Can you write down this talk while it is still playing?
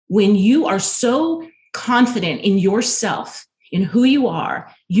when you are so confident in yourself, in who you are,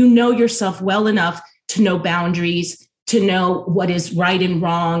 you know yourself well enough to know boundaries, to know what is right and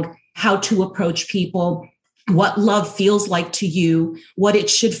wrong, how to approach people, what love feels like to you, what it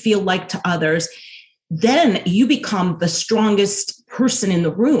should feel like to others, then you become the strongest person in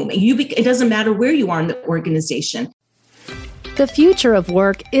the room. It doesn't matter where you are in the organization. The future of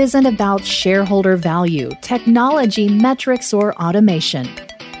work isn't about shareholder value, technology, metrics, or automation.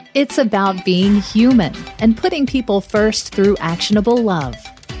 It's about being human and putting people first through actionable love.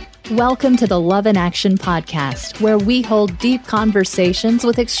 Welcome to the Love in Action podcast, where we hold deep conversations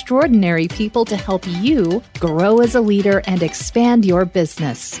with extraordinary people to help you grow as a leader and expand your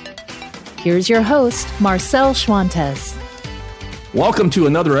business. Here's your host, Marcel Schwantes. Welcome to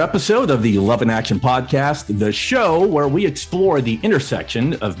another episode of the Love in Action podcast, the show where we explore the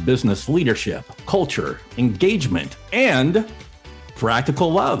intersection of business leadership, culture, engagement, and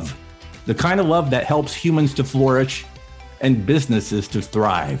practical love. The kind of love that helps humans to flourish and businesses to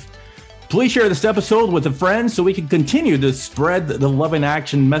thrive. Please share this episode with a friend so we can continue to spread the Love in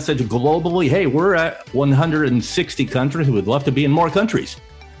Action message globally. Hey, we're at 160 countries. We would love to be in more countries.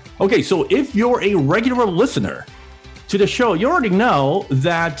 Okay, so if you're a regular listener to the show, you already know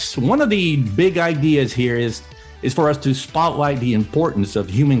that one of the big ideas here is for us to spotlight the importance of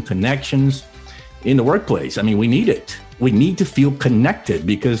human connections in the workplace. I mean, we need it. We need to feel connected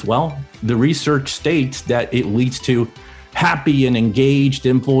because, well, the research states that it leads to happy and engaged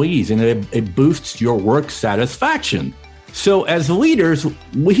employees, and it boosts your work satisfaction. So as leaders,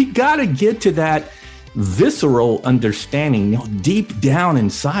 we got to get to that visceral understanding, deep down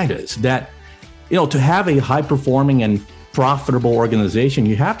inside us that, to have a high performing and profitable organization,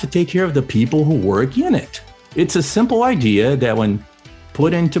 you have to take care of the people who work in it. It's a simple idea that when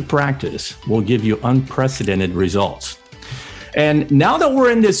put into practice will give you unprecedented results. And now that we're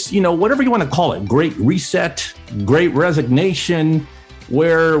in this, whatever you want to call it, great reset, great resignation,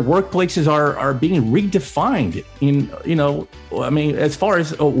 where workplaces are being redefined as far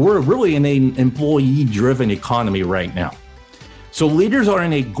as we're really in an employee-driven economy right now. So leaders are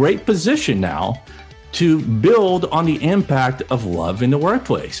in a great position now to build on the impact of love in the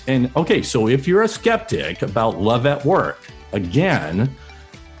workplace. And okay, so if you're a skeptic about love at work, again,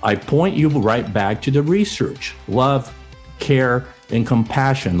 I point you right back to the research. Love, care, and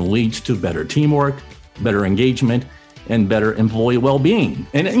compassion leads to better teamwork, better engagement, and better employee well-being.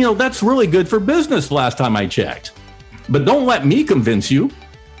 And, that's really good for business last time I checked. But don't let me convince you.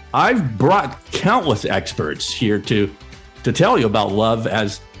 I've brought countless experts here to tell you about love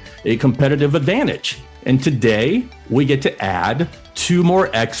as a competitive advantage. And today, we get to add 2 more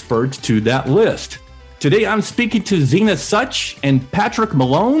experts to that list. Today, I'm speaking to Zena Such and Patrick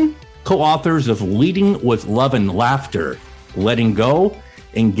Malone, co-authors of Leading with Love and Laughter, Letting Go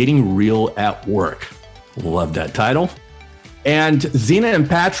and Getting Real at Work. Love that title. And Zena and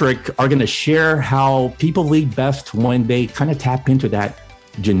Patrick are going to share how people lead best when they kind of tap into that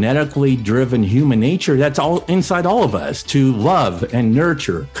genetically driven human nature that's all inside all of us to love and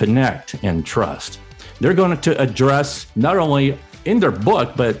nurture, connect, and trust. They're going to address not only in their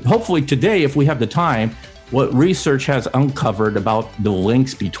book, but hopefully today, if we have the time, what research has uncovered about the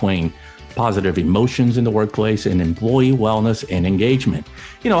links between positive emotions in the workplace and employee wellness and engagement.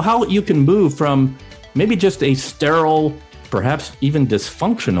 How you can move from maybe just a sterile, perhaps even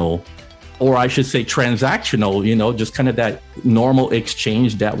dysfunctional, or I should say transactional, just kind of that normal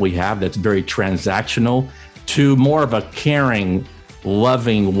exchange that we have that's very transactional, to more of a caring,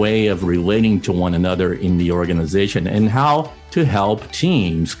 loving way of relating to one another in the organization, and how to help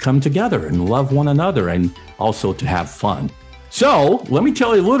teams come together and love one another and also to have fun. So let me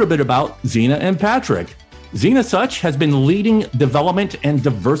tell you a little bit about Zena and Patrick. Zena Such has been leading development and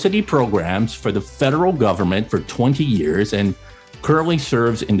diversity programs for the federal government for 20 years and currently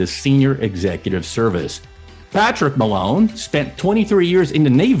serves in the Senior Executive Service. Patrick Malone spent 23 years in the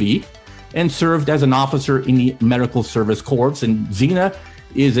Navy and served as an officer in the Medical Service Corps. And Zena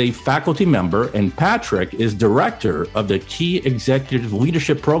is a faculty member, and Patrick is director of the Key Executive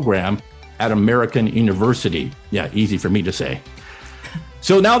Leadership Program at American University. Yeah, easy for me to say.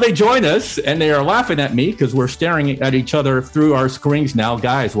 So now they join us, and they are laughing at me because we're staring at each other through our screens now.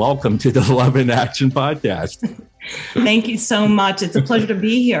 Guys, welcome to the Love in Action podcast. Thank you so much. It's a pleasure to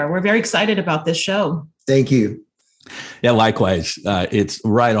be here. We're very excited about this show. Thank you. Yeah, likewise. It's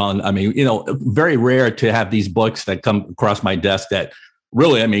right on. I mean, very rare to have these books that come across my desk that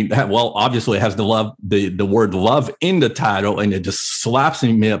really, obviously it has the word love in the title, and it just slaps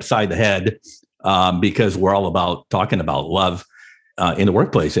me upside the head because we're all about talking about love in the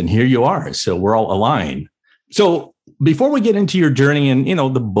workplace. And here you are. So we're all aligned. So before we get into your journey and,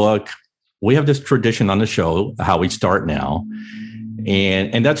 the book, we have this tradition on the show, how we start now.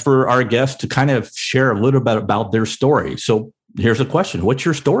 And that's for our guests to kind of share a little bit about their story. So here's a question. What's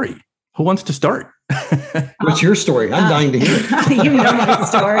your story? Who wants to start? What's your story? I'm dying to hear it. You know my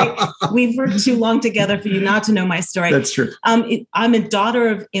story. We've worked too long together for you not to know my story. That's true. I'm a daughter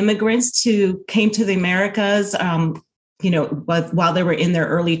of immigrants who came to the Americas, while they were in their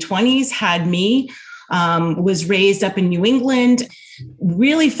early 20s, had me, was raised up in New England,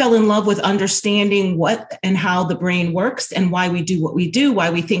 really fell in love with understanding what and how the brain works and why we do what we do,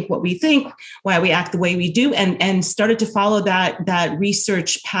 why we think what we think, why we act the way we do, and started to follow that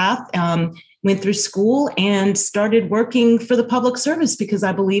research path. Went through school and started working for the public service because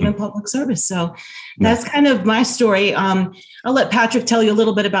I believe in public service. So that's kind of my story. I'll let Patrick tell you a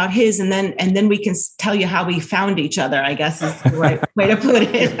little bit about his, and then we can tell you how we found each other, I guess is the right way to put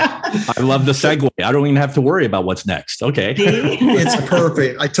it. I love the segue. I don't even have to worry about what's next. Okay. It's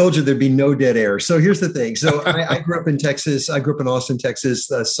perfect. I told you there'd be no dead air. So here's the thing. So I grew up in Texas. I grew up in Austin, Texas,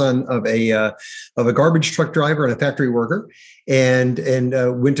 the son of a garbage truck driver and a factory worker. And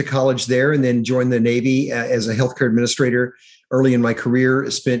went to college there and then joined the Navy as a healthcare administrator early in my career,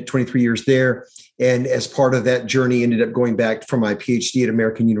 spent 23 years there. And as part of that journey, ended up going back for my PhD at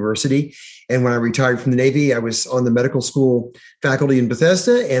American University. And when I retired from the Navy, I was on the medical school faculty in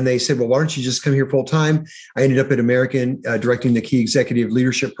Bethesda. And they said, well, why don't you just come here full time? I ended up at American directing the Key Executive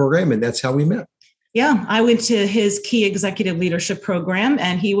Leadership Program. And that's how we met. Yeah, I went to his Key Executive Leadership Program,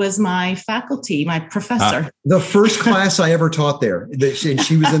 and he was my faculty, my professor. The first class I ever taught there, and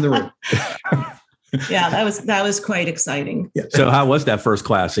she was in the room. Yeah, that was quite exciting. Yeah. So how was that first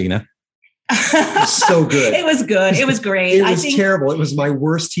class, Ina? So good. It was good. It was great. It was terrible. It was my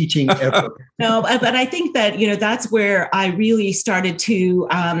worst teaching ever. No, but I think that, that's where I really started to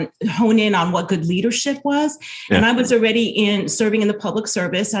hone in on what good leadership was. Yeah. And I was already serving in the public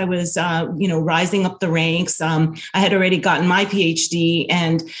service. I was, rising up the ranks. I had already gotten my PhD,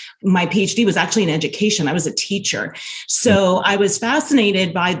 and my PhD was actually in education. I was a teacher. So I was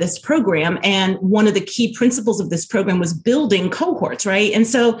fascinated by this program. And one of the key principles of this program was building cohorts, right? And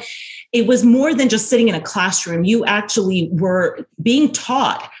so it was more than just sitting in a classroom. You actually were being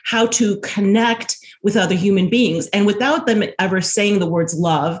taught how to connect with other human beings. And without them ever saying the words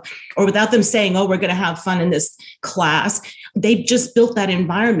love, or without them saying, oh, we're going to have fun in this class, they just built that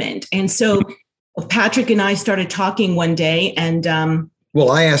environment. And so Patrick and I started talking one day, and well,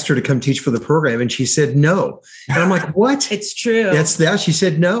 I asked her to come teach for the program, and she said no. And I'm like, what? It's true. That's that. She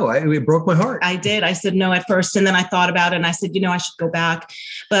said no. It broke my heart. I did. I said no at first. And then I thought about it, and I said, I should go back.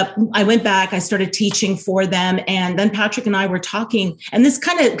 But I went back. I started teaching for them. And then Patrick and I were talking, and this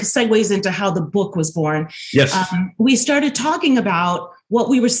kind of segues into how the book was born. Yes. We started talking about what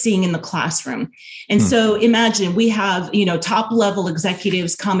we were seeing in the classroom. And so imagine we have, top level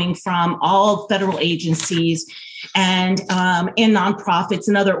executives coming from all federal agencies and nonprofits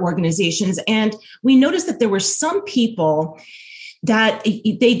and other organizations. And we noticed that there were some people that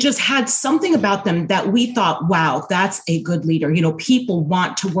they just had something about them that we thought, wow, that's a good leader. People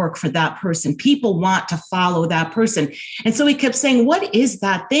want to work for that person. People want to follow that person. And so we kept saying, what is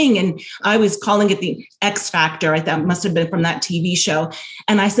that thing? And I was calling it the X factor. I thought it must have been from that TV show.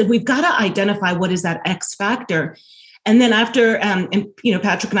 And I said, we've got to identify what is that X factor. And then after,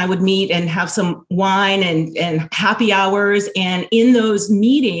 Patrick and I would meet and have some wine and happy hours. And in those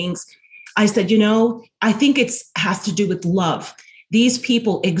meetings, I said, I think it has to do with love. These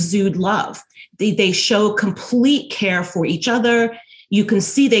people exude love. They show complete care for each other. You can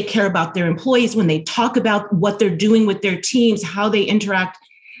see they care about their employees when they talk about what they're doing with their teams, how they interact.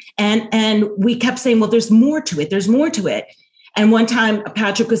 And we kept saying, well, there's more to it. There's more to it. And one time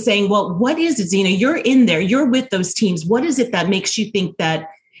Patrick was saying, well, what is it, Zena? You're in there. You're with those teams. What is it that makes you think that,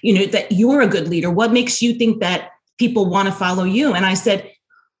 that you're a good leader? What makes you think that people want to follow you? And I said,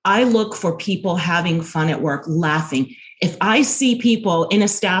 I look for people having fun at work, laughing. If I see people in a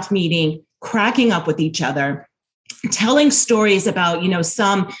staff meeting cracking up with each other, telling stories about,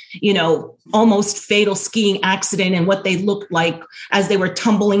 some, almost fatal skiing accident and what they looked like as they were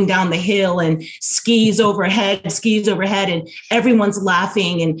tumbling down the hill, and skis overhead, and everyone's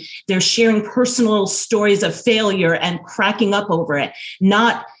laughing, and they're sharing personal stories of failure and cracking up over it,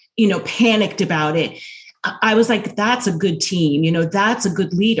 not, panicked about it. I was like, that's a good team. That's a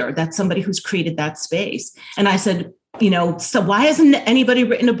good leader. That's somebody who's created that space. And I said, so why hasn't anybody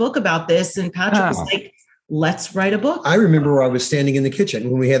written a book about this? And Patrick was like, let's write a book. I remember where I was standing in the kitchen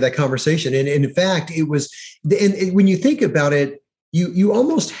when we had that conversation. And in fact, it was, and when you think about it, you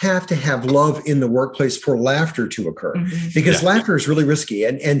almost have to have love in the workplace for laughter to occur, because laughter is really risky.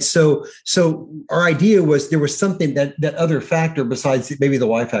 And so our idea was there was something that other factor besides maybe the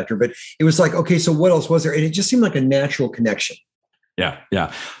Y factor, but it was like, okay, so what else was there? And it just seemed like a natural connection. Yeah.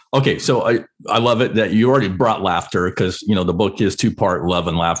 Yeah. Okay. So I love it that you already brought laughter, because, the book is 2-part, love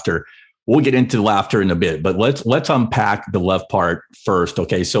and laughter. We'll get into laughter in a bit, but let's unpack the love part first.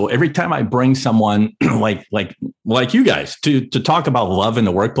 Okay. So every time I bring someone like you guys to talk about love in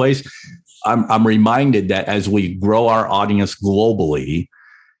the workplace, I'm reminded that as we grow our audience globally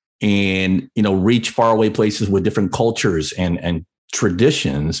and, reach faraway places with different cultures and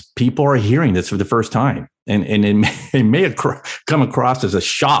traditions, people are hearing this for the first time, and it may come across as a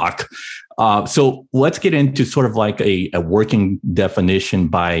shock. So let's get into sort of like a working definition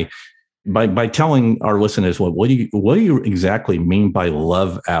by telling our listeners what do you exactly mean by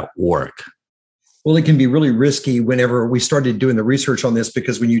love at work? Well, it can be really risky whenever we started doing the research on this,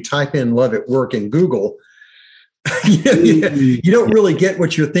 because when you type in love at work in Google, you don't really get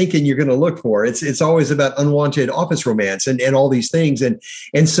what you're thinking you're going to look for. It's always about unwanted office romance and all these things.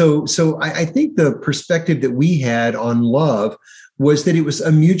 And so I think the perspective that we had on love was that it was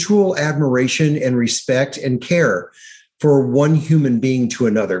a mutual admiration and respect and care for one human being to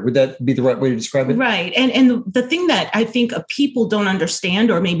another. Would that be the right way to describe it? Right. And the thing that I think people don't understand,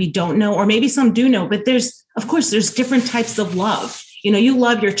 or maybe don't know, or maybe some do know, but there's different types of love. You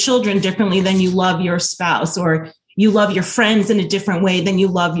love your children differently than you love your spouse, or you love your friends in a different way than you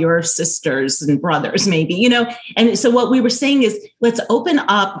love your sisters and brothers, maybe, And so what we were saying is, let's open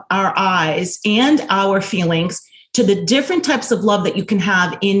up our eyes and our feelings to the different types of love that you can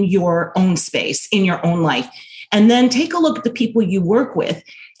have in your own space, in your own life. And then take a look at the people you work with.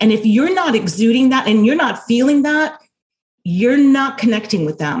 And if you're not exuding that and you're not feeling that, you're not connecting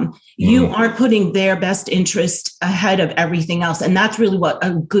with them. You aren't putting their best interest ahead of everything else. And that's really what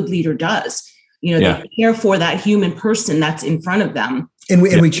a good leader does. They care for that human person that's in front of them. And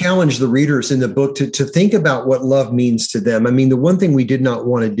we challenge the readers in the book to think about what love means to them. I mean, the one thing we did not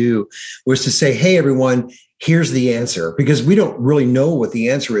want to do was to say, hey, everyone, here's the answer, because we don't really know what the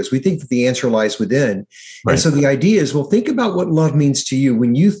answer is. We think that the answer lies within. Right. And so the idea is, well, think about what love means to you.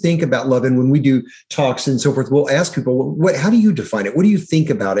 When you think about love, and when we do talks and so forth, we'll ask people, how do you define it? What do you think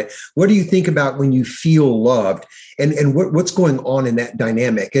about it? What do you think about when you feel loved? And what's going on in that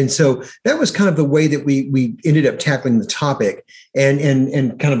dynamic? And so that was kind of the way that we ended up tackling the topic,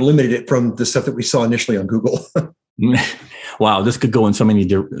 and kind of limited it from the stuff that we saw initially on Google. Wow, this could go in so many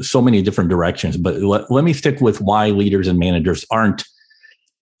different directions. But let me stick with why leaders and managers aren't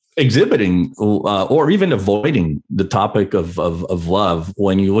exhibiting or even avoiding the topic of love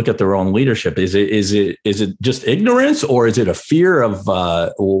when you look at their own leadership. Is it just ignorance, or is it a fear of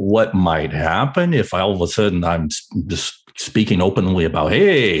what might happen if all of a sudden I'm just speaking openly about,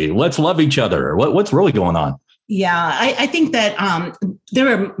 hey, let's love each other? What's really going on? Yeah, I think that there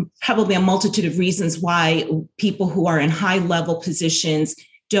are probably a multitude of reasons why people who are in high level positions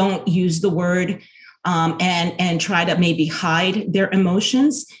don't use the word and try to maybe hide their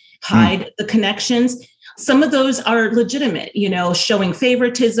emotions, hide the connections. Some of those are legitimate, showing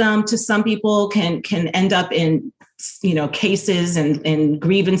favoritism to some people can end up in, cases and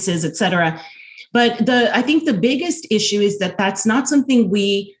grievances, et cetera. But I think the biggest issue is that that's not something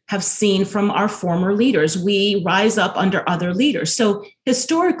we have seen from our former leaders. We rise up under other leaders. So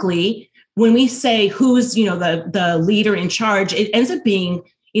historically, when we say who's, the leader in charge, it ends up being,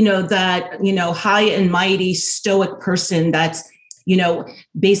 that, high and mighty stoic person that's,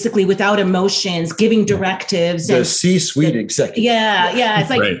 basically without emotions, giving directives. The C-suite executive. Yeah. It's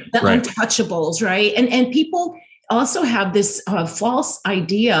like untouchables, right? And people also have this false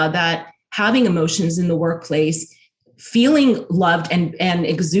idea that having emotions in the workplace, feeling loved and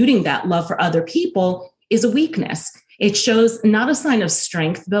exuding that love for other people is a weakness. It shows not a sign of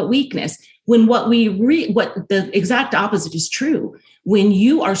strength, but weakness. When what the exact opposite is true. When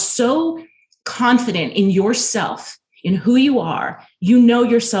you are so confident in yourself, in who you are, you know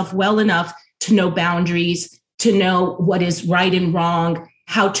yourself well enough to know boundaries, to know what is right and wrong,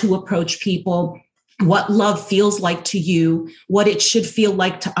 how to approach people, what love feels like to you, what it should feel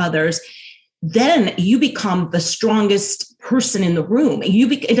like to others. Then you become the strongest person in the room.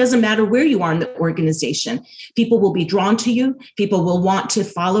 It doesn't matter where you are in the organization. People will be drawn to you. People will want to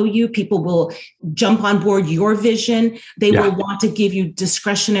follow you. People will jump on board your vision. They will want to give you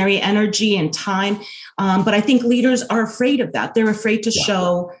discretionary energy and time. But I think leaders are afraid of that. They're afraid to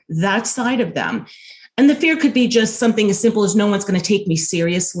show that side of them. And the fear could be just something as simple as no one's going to take me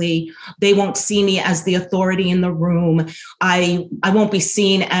seriously. They won't see me as the authority in the room. I won't be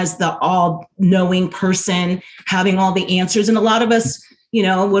seen as the all-knowing person having all the answers. And a lot of us,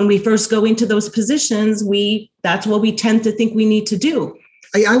 when we first go into those positions, that's what we tend to think we need to do.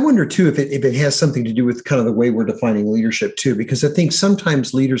 I wonder, too, if it has something to do with kind of the way we're defining leadership, too, because I think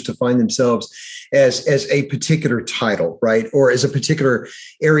sometimes leaders define themselves as a particular title, right, or as a particular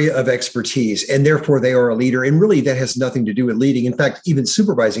area of expertise, and therefore they are a leader. And really, that has nothing to do with leading. In fact, even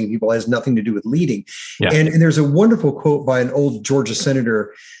supervising people has nothing to do with leading. Yeah. And there's a wonderful quote by an old Georgia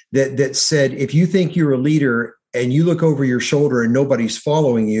senator that said, if you think you're a leader and you look over your shoulder and nobody's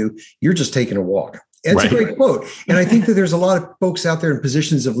following you, you're just taking a walk. It's a great quote. And I think that there's a lot of folks out there in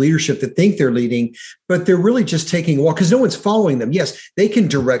positions of leadership that think they're leading, but they're really just taking a walk because no one's following them. Yes, they can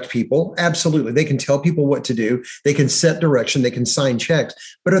direct people. Absolutely. They can tell people what to do. They can set direction. They can sign checks.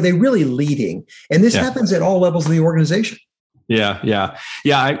 But are they really leading? And this happens at all levels of the organization. Yeah.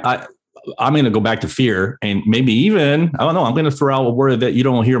 I'm going to go back to fear, and maybe even, I don't know, I'm going to throw out a word that you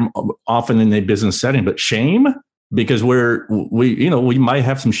don't hear often in a business setting, but shame. Because we might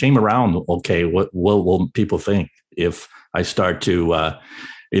have some shame around. Okay, what will people think if I start to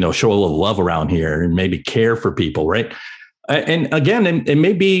show a little love around here and maybe care for people, right? And again, it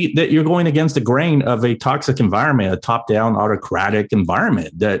may be that you're going against the grain of a toxic environment, a top-down autocratic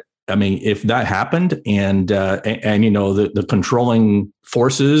environment. That, I mean, if that happened and the controlling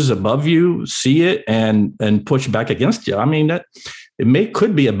forces above you see it and push back against you, I mean that.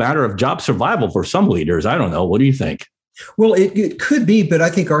 Could be a matter of job survival for some leaders. I don't know. What do you think? Well, it could be, but I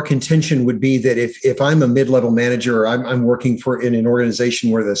think our contention would be that if I'm a mid-level manager or I'm working in an organization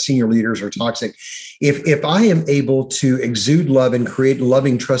where the senior leaders are toxic, if I am able to exude love and create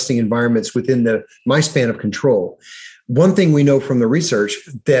loving, trusting environments within my span of control, one thing we know from the research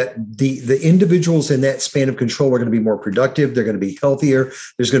that the individuals in that span of control are going to be more productive. They're going to be healthier.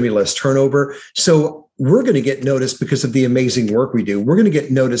 There's going to be less turnover. So we're going to get noticed because of the amazing work we do. We're going to get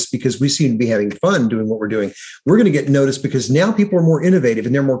noticed because we seem to be having fun doing what we're doing. We're going to get noticed because now people are more innovative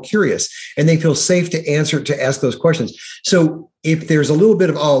and they're more curious and they feel safe to ask those questions. So if there's a little bit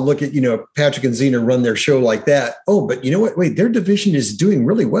of, look at, Patrick and Zena run their show like that. Oh, but you know what? Wait, their division is doing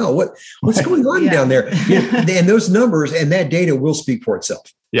really well. What's going on down there? And those numbers and that data will speak for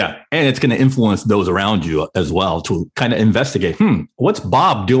itself. Yeah. And it's going to influence those around you as well to kind of investigate, what's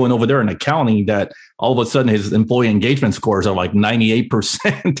Bob doing over there in accounting that all of a sudden his employee engagement scores are like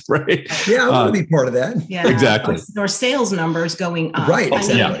 98%, right? Yeah, I want to be part of that. Yeah, exactly. Or sales numbers going up. Right.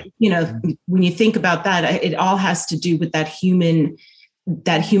 Exactly. When you think about that, it all has to do with that human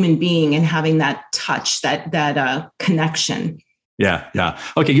being and having that touch, that connection. Yeah.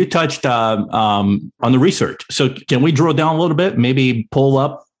 Okay. You touched on the research. So can we drill down a little bit? Maybe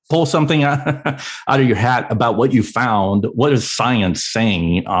pull something out of your hat about what you found. What is science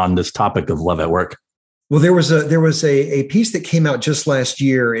saying on this topic of love at work? Well, there was a piece that came out just last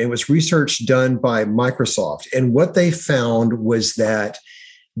year, and it was research done by Microsoft. And what they found was that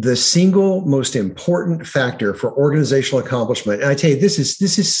the single most important factor for organizational accomplishment, and I tell you, this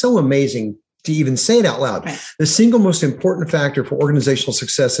is so amazing to even say it out loud. Right. The single most important factor for organizational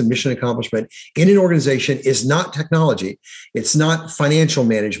success and mission accomplishment in an organization is not technology. It's not financial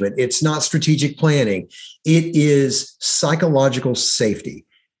management. It's not strategic planning. It is psychological safety.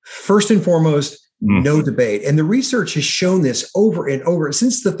 First and foremost, no debate. And the research has shown this over and over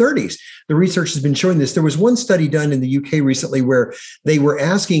since the 30s. The research has been showing this. There was one study done in the UK recently where they were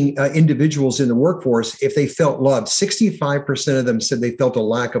asking individuals in the workforce if they felt loved. 65% of them said they felt a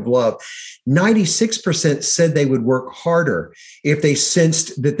lack of love. 96% said they would work harder if they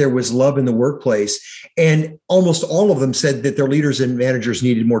sensed that there was love in the workplace. And almost all of them said that their leaders and managers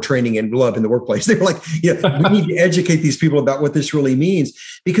needed more training and love in the workplace. They were like, we need to educate these people about what this really means.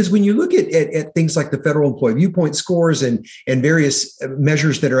 Because when you look at things like the Federal Employee Viewpoint Scores and various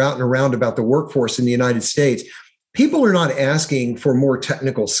measures that are out and around about the workforce in the United States, people are not asking for more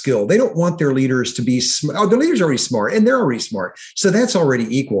technical skill. They don't want their leaders to be smart. Oh, their leaders are already smart, and they're already smart. So that's already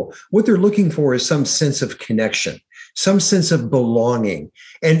equal. What they're looking for is some sense of connection, some sense of belonging.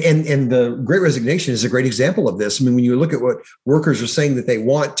 And the Great Resignation is a great example of this. I mean, when you look at what workers are saying that they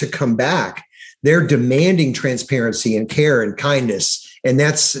want to come back, they're demanding transparency and care and kindness. And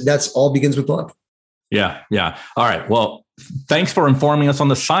that's all begins with love. Yeah. All right. Well, thanks for informing us on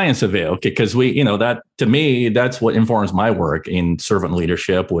the science of it. Okay. Because that to me, that's what informs my work in servant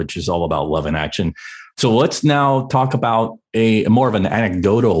leadership, which is all about love in action. So let's now talk about a more of an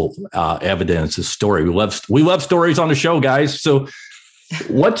anecdotal evidence, a story. We love stories on the show, guys. So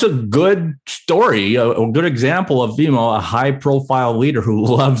What's a good story, a good example of, a high profile leader who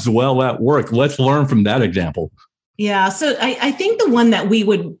loves well at work? Let's learn from that example. Yeah. So I think the one that we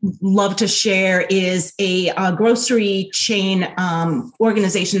would love to share is a grocery chain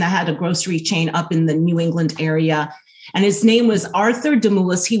organization that had a grocery chain up in the New England area. And his name was Arthur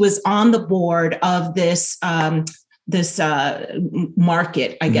Demoulas. He was on the board of this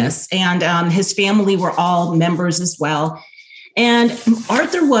market, I guess. And his family were all members as well. And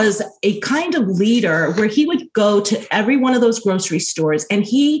Arthur was a kind of leader where he would go to every one of those grocery stores, and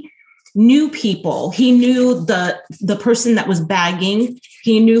he knew people. He knew the person that was bagging.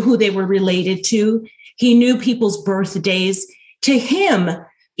 He knew who they were related to. He knew people's birthdays. To him,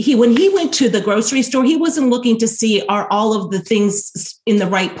 when he went to the grocery store, he wasn't looking to see, are all of the things in the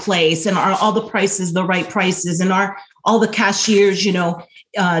right place, and are all the prices the right prices, and are all the cashiers,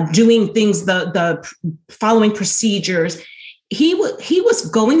 doing things, the following procedures. He was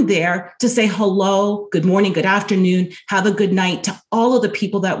going there to say hello, good morning, good afternoon, have a good night to all of the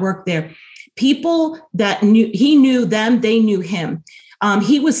people that worked there. People that he knew them, they knew him.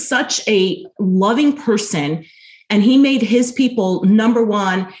 He was such a loving person, and he made his people number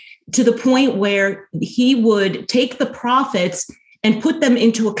one, to the point where he would take the profits and put them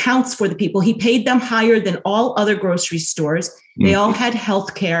into accounts for the people. He paid them higher than all other grocery stores. They all had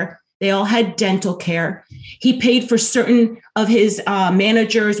health care. They all had dental care. He paid for certain of his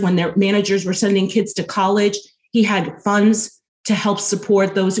managers when their managers were sending kids to college. He had funds to help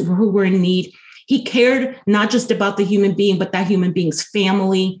support those who were in need. He cared not just about the human being, but that human being's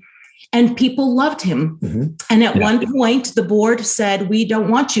family. And people loved him. And at one point, the board said, we don't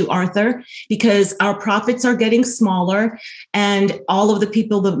want you, Arthur, because our profits are getting smaller. And all of the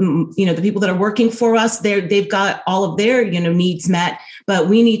people, the people that are working for us, they've got all of their, needs met. But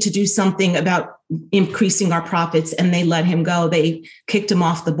we need to do something about increasing our profits. And they let him go. They kicked him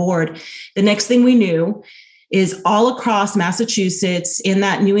off the board. The next thing we knew is all across Massachusetts, in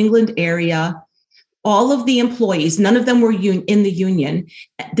that New England area, all of the employees, none of them were in the union.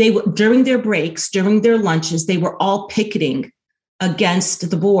 They were, during their breaks, during their lunches, they were all picketing against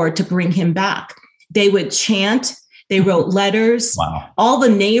the board to bring him back. They would chant. They wrote letters. Wow. All the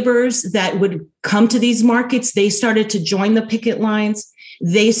neighbors that would come to these markets, they started to join the picket lines.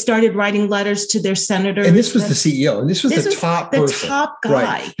 They started writing letters to their senators. And this was the CEO. And this was the top person. The top guy.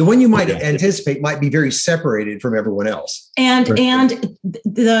 Right. The one you might anticipate might be very separated from everyone else. And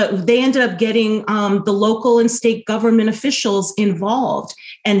they ended up getting the local and state government officials involved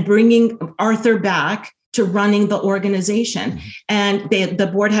and bringing Arthur back to running the organization. And the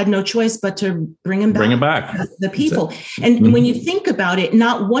board had no choice but to bring him back. The people. And when you think about it,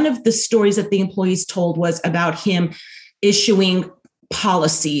 not one of the stories that the employees told was about him issuing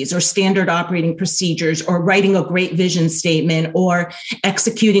policies or standard operating procedures, or writing a great vision statement, or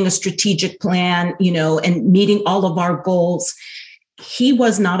executing a strategic plan, and meeting all of our goals. He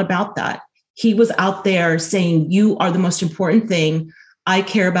was not about that. He was out there saying, you are the most important thing. I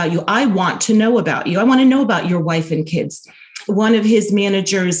care about you. I want to know about you. I want to know about your wife and kids. One of his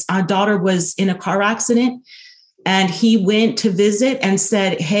managers' daughter was in a car accident, and he went to visit and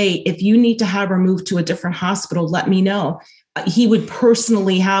said, hey, if you need to have her moved to a different hospital, let me know. He would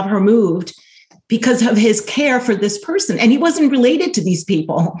personally have her moved because of his care for this person. And he wasn't related to these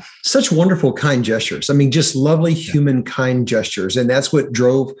people. Such wonderful, kind gestures. I mean, just lovely, human, kind gestures. And that's what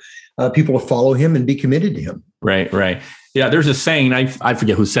drove people to follow him and be committed to him. Right. Yeah, there's a saying, I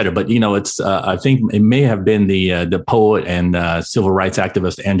forget who said it, but, it's I think it may have been the poet and civil rights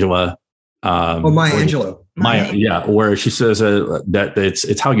activist, Angela. Maya Angelou. Where she says that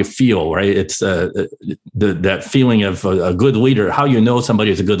it's how you feel, right? It's that feeling of a good leader. How you know somebody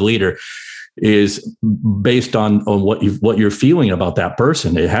is a good leader is based on what you're feeling about that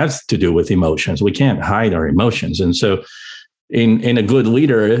person. It has to do with emotions. We can't hide our emotions, and so in a good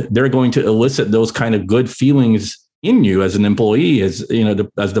leader, they're going to elicit those kind of good feelings in you as an employee, as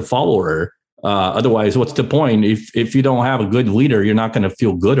the follower. Otherwise, what's the point? If you don't have a good leader, you're not going to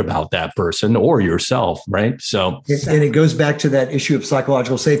feel good about that person or yourself, right? So, and it goes back to that issue of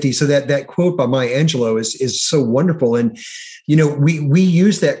psychological safety. So that quote by Maya Angelou is so wonderful. And, we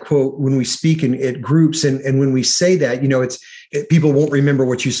use that quote when we speak at groups. And when we say that, people won't remember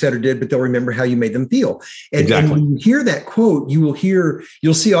what you said or did, but they'll remember how you made them feel. And when you hear that quote,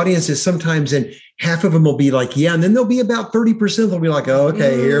 you'll see audiences sometimes, and half of them will be like, yeah. And then there'll be about 30% they'll be like, oh,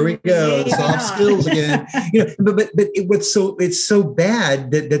 okay, here we go. Soft skills again. But it's so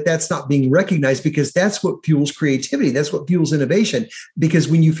bad that that's not being recognized, because that's what fuels creativity. That's what fuels innovation. Because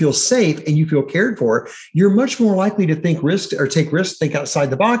when you feel safe and you feel cared for, you're much more likely to take risks, think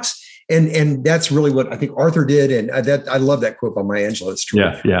outside the box, And that's really what I think Arthur did. And I love that quote by Maya Angelou. It's true.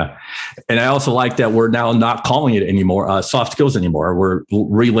 Yeah. And I also like that we're now not calling it anymore soft skills anymore. We're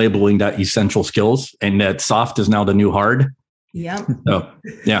relabeling that essential skills, and that soft is now the new hard. Yeah. Oh,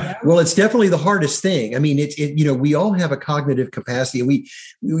 yeah. Well, it's definitely the hardest thing. I mean, we all have a cognitive capacity. We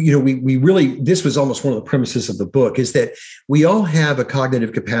really, this was almost one of the premises of the book, is that we all have a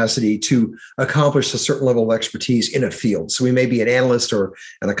cognitive capacity to accomplish a certain level of expertise in a field. So we may be an analyst or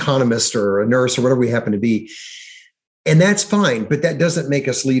an economist or a nurse or whatever we happen to be. And that's fine, but that doesn't make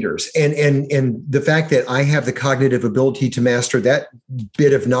us leaders. And the fact that I have the cognitive ability to master that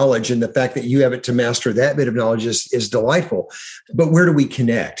bit of knowledge, and the fact that you have it to master that bit of knowledge is delightful. But where do we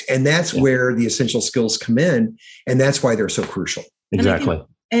connect? And that's where the essential skills come in, and that's why they're so crucial. Exactly.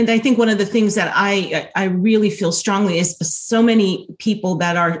 And I think one of the things that I really feel strongly is so many people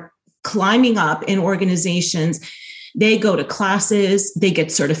that are climbing up in organizations. They go to classes, they get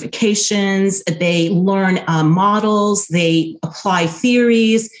certifications, they learn models, they apply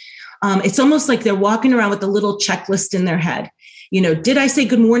theories. It's almost like they're walking around with a little checklist in their head. Did I say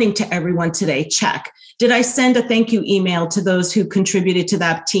good morning to everyone today? Check. Did I send a thank you email to those who contributed to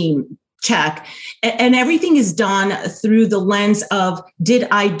that team? Check. And everything is done through the lens of, did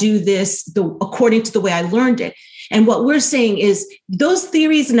I do this according to the way I learned it? And what we're saying is those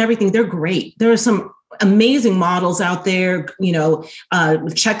theories and everything, they're great. There are some amazing models out there,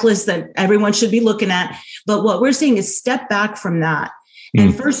 checklists that everyone should be looking at. But what we're saying is step back from that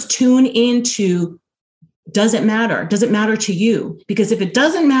and first tune into, does it matter? Does it matter to you? Because if it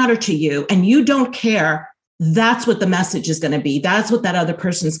doesn't matter to you and you don't care, that's what the message is going to be. That's what that other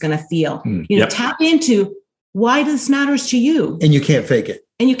person is going to feel. Tap into why this matters to you. And you can't fake it.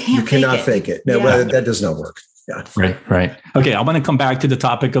 And you cannot fake it. No, that does not work. Yeah. Right. Okay. I want to come back to the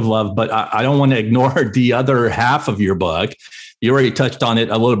topic of love, but I don't want to ignore the other half of your book. You already touched on it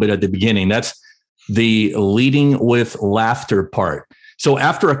a little bit at the beginning. That's the leading with laughter part. So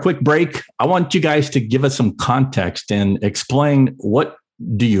after a quick break, I want you guys to give us some context and explain, what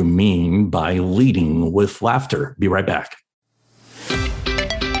do you mean by leading with laughter? Be right back.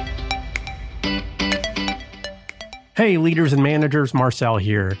 Hey, leaders and managers, Marcel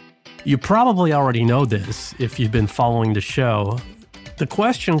here. You probably already know this if you've been following the show. The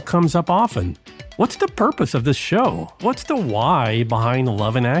question comes up often. What's the purpose of this show? What's the why behind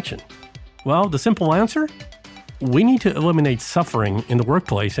Love in Action? Well, the simple answer? We need to eliminate suffering in the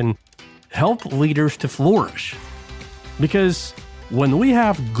workplace and help leaders to flourish. Because when we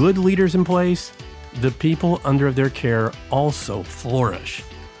have good leaders in place, the people under their care also flourish.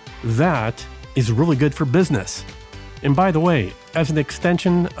 That is really good for business. And by the way, as an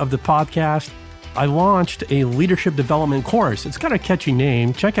extension of the podcast, I launched a leadership development course. It's got a catchy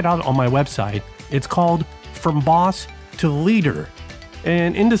name. Check it out on my website. It's called From Boss to Leader.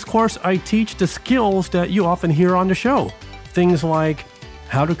 And in this course, I teach the skills that you often hear on the show. Things like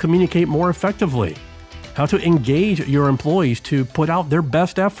how to communicate more effectively, how to engage your employees to put out their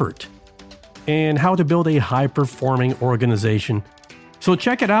best effort, and how to build a high-performing organization. So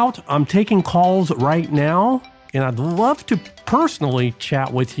check it out. I'm taking calls right now. And I'd love to personally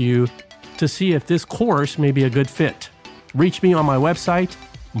chat with you to see if this course may be a good fit. Reach me on my website,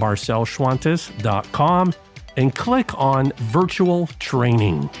 marcelschwantes.com, and click on Virtual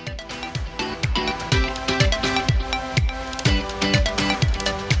Training.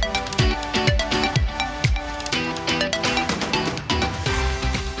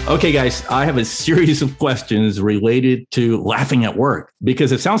 Okay, guys, I have a series of questions related to laughing at work,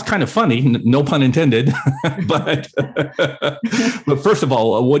 because it sounds kind of funny, no pun intended. but first of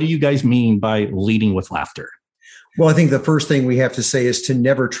all, what do you guys mean by leading with laughter? Well, I think the first thing we have to say is to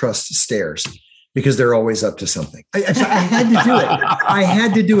never trust stares, because they're always up to something. I had to do it. I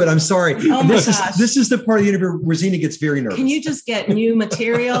had to do it. I'm sorry. Oh This is the part of the interview where Zena gets very nervous. Can you just get new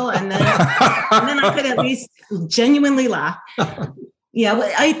material and then I could at least genuinely laugh? Yeah,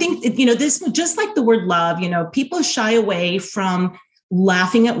 well, I think, this, just like the word love, people shy away from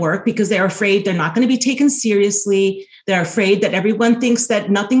laughing at work because they're afraid they're not going to be taken seriously. They're afraid that everyone thinks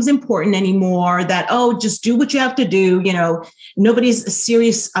that nothing's important anymore, that, just do what you have to do. Nobody's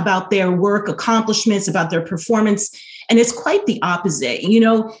serious about their work accomplishments, about their performance. And it's quite the opposite.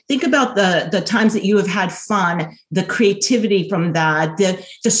 Think about the times that you have had fun, the creativity from that,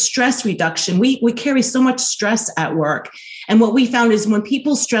 the stress reduction. We carry so much stress at work. And what we found is when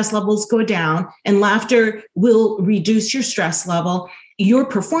people's stress levels go down and laughter will reduce your stress level, your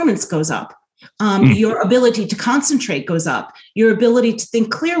performance goes up. Your ability to concentrate goes up. Your ability to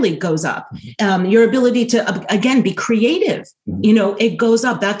think clearly goes up. Your ability to, again, be creative, it goes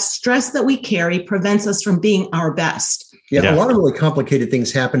up. That stress that we carry prevents us from being our best. Yeah, a lot of really complicated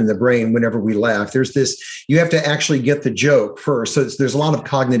things happen in the brain whenever we laugh. You have to actually get the joke first. So there's a lot of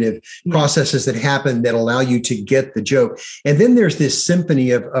cognitive processes that happen that allow you to get the joke. And then there's this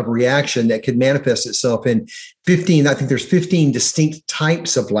symphony of reaction that could manifest itself in 15 distinct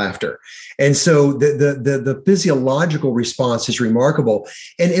types of laughter. And so the physiological response is remarkable.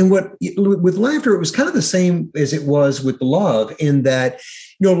 And with laughter, it was kind of the same as it was with love, in that,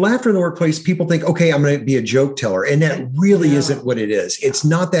 laughter in the workplace, people think, okay, I'm going to be a joke teller. And that really isn't what it is. It's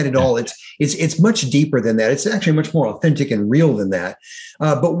not that at all. It's much deeper than that. It's actually much more authentic and real than that.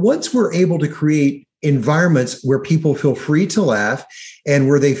 But once we're able to create environments where people feel free to laugh and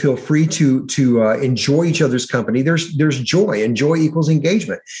where they feel free to enjoy each other's company, there's joy, and joy equals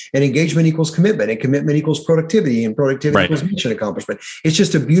engagement, and engagement equals commitment, and commitment equals productivity, and productivity equals mission accomplishment. It's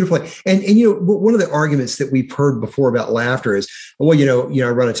just a beautiful, and one of the arguments that we've heard before about laughter is, well, I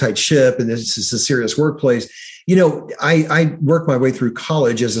run a tight ship and this is a serious workplace. I worked my way through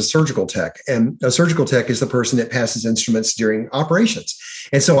college as a surgical tech, and a surgical tech is the person that passes instruments during operations.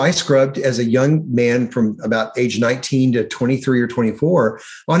 And so I scrubbed as a young man from about age 19 to 23 or 24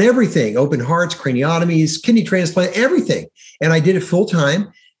 on everything: open hearts, craniotomies, kidney transplant, everything. And I did it full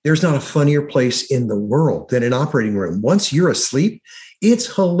time. There's not a funnier place in the world than an operating room. Once you're asleep,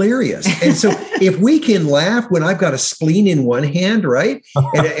 it's hilarious. And so if we can laugh when I've got a spleen in one hand, right,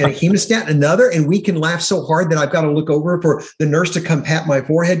 and a hemostat in another, and we can laugh so hard that I've got to look over for the nurse to come pat my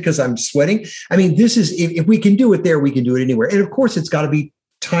forehead because I'm sweating. I mean, this is, if we can do it there, we can do it anywhere. And of course, it's got to be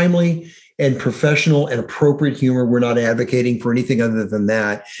timely and professional and appropriate humor. We're not advocating for anything other than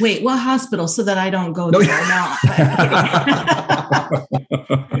that. Wait, what hospital? So that I don't go there now. I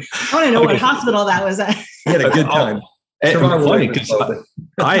want to know what hospital that was at. You had a good time. Funny, because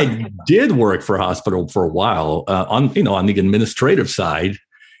I did work for a hospital for a while on the administrative side,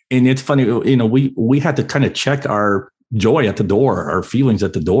 and it's funny. We had to kind of check our joy at the door, our feelings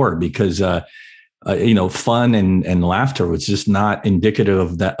at the door, because fun and laughter was just not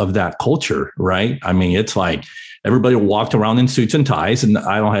indicative of that culture, right? I mean, it's like everybody walked around in suits and ties, and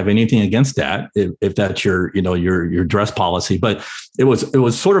I don't have anything against that if that's your dress policy, but it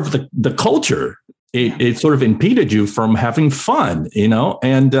was sort of the culture. It sort of impeded you from having fun,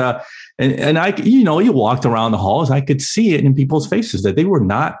 and I, you walked around the halls, I could see it in people's faces that they were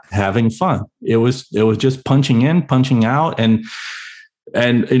not having fun. It was just punching in, punching out, and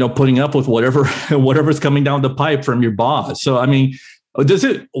putting up with whatever's coming down the pipe from your boss. So, I mean, does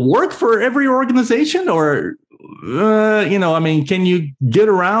it work for every organization, or, can you get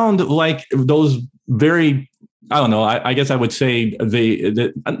around like those very, I don't know, I guess I would say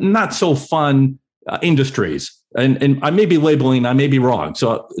the not so fun industries, and I may be labeling, I may be wrong.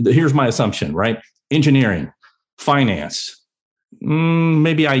 So here's my assumption, right? Engineering, finance,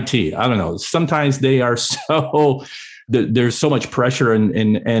 maybe IT. I don't know. Sometimes they are so, there's so much pressure, and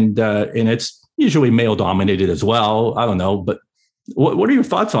it's usually male dominated as well. I don't know, but what are your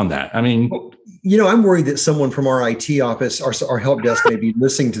thoughts on that? I mean, I'm worried that someone from our IT office, our help desk, may be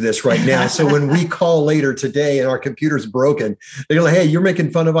listening to this right now. So when we call later today and our computer's broken, they're like, "Hey, you're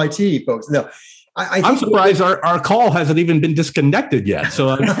making fun of IT folks." No. I'm surprised our call hasn't even been disconnected yet.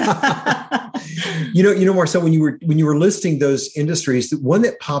 So, Marcel, when you were listing those industries, the one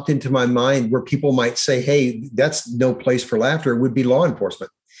that popped into my mind where people might say, "Hey, that's no place for laughter," would be law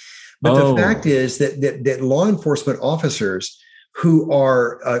enforcement. But the fact is that law enforcement officers who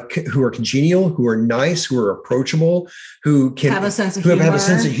are congenial, who are nice, who are approachable, who have a sense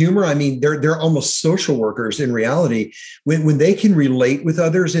of humor. I mean, they're almost social workers in reality. When they can relate with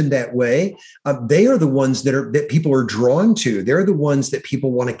others in that way, they are the ones that people are drawn to. They're the ones that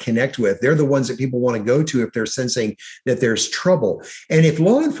people want to connect with. They're the ones that people want to go to if they're sensing that there's trouble. And if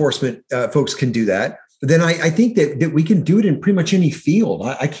law enforcement folks can do that, then I think that we can do it in pretty much any field.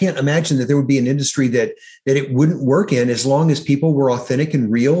 I can't imagine that there would be an industry that it wouldn't work in, as long as people were authentic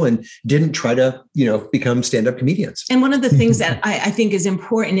and real and didn't try to, become stand-up comedians. And one of the things that I think is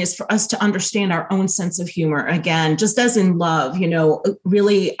important is for us to understand our own sense of humor. Again, just as in love,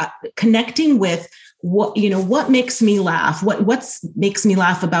 really connecting with what makes me laugh, what makes me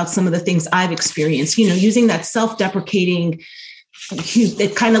laugh about some of the things I've experienced, using that self-deprecating,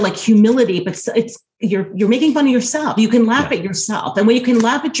 kind of like humility, but it's you're making fun of yourself. You can laugh at yourself. And when you can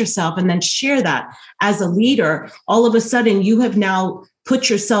laugh at yourself and then share that as a leader, all of a sudden you have now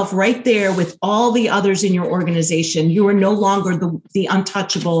put yourself right there with all the others in your organization. You are no longer the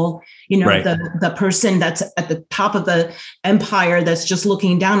untouchable, right. the person that's at the top of the empire that's just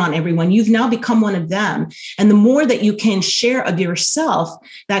looking down on everyone. You've now become one of them. And the more that you can share of yourself,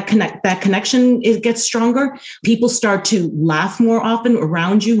 that connection gets stronger. People start to laugh more often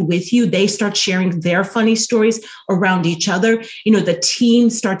around you, with you. They start sharing their funny stories around each other. The team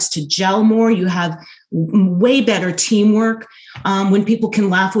starts to gel more. You have way better teamwork when people can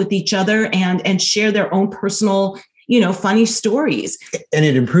laugh with each other and share their own personal, funny stories. And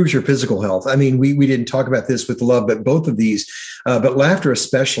it improves your physical health. I mean, we didn't talk about this with love, but both of these, but laughter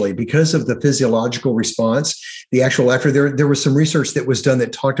especially, because of the physiological response, the actual laughter. There was some research that was done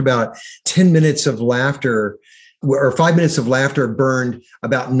that talked about 10 minutes of laughter or 5 minutes of laughter burned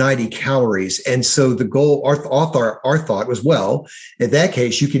about 90 calories. And so the goal, our thought was, well, in that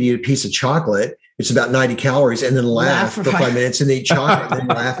case, you could eat a piece of chocolate. It's about 90 calories, and then laugh for 5 minutes, and then eat chocolate, and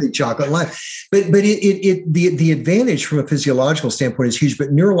then laugh, eat chocolate, and laugh. But the advantage from a physiological standpoint is huge, but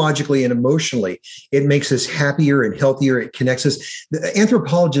neurologically and emotionally, it makes us happier and healthier. It connects us. The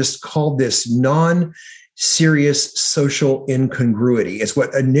anthropologists called this non-serious social incongruity. It's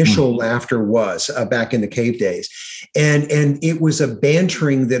what initial laughter was back in the cave days. And it was a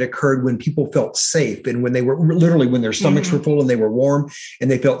bantering that occurred when people felt safe, and when they were literally, when their stomachs were full and they were warm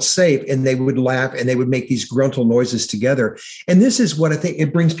and they felt safe, and they would laugh and they would make these gruntal noises together. And this is what I think,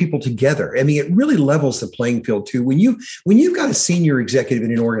 it brings people together. I mean, it really levels the playing field too. When you've got a senior executive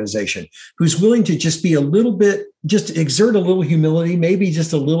in an organization who's willing to just be a little bit, just exert a little humility, maybe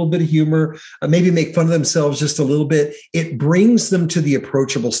just a little bit of humor, maybe make fun of themselves just a little bit, it brings them to the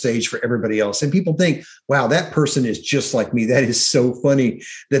approachable stage for everybody else. And people think, wow, that person is just like me. That is so funny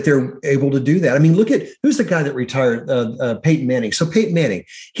that they're able to do that. I mean, look at, who's the guy that retired, Peyton Manning. So Peyton Manning,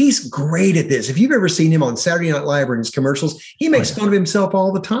 he's great at this. If you've ever seen him on Saturday Night Live or in his commercials, he makes fun of himself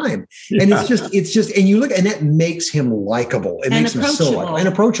all the time. Yeah. And it's just, and you look, and that makes him likable. It makes him so likable and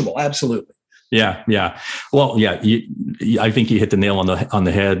approachable. Absolutely. Yeah. Well, yeah, I think you hit the nail on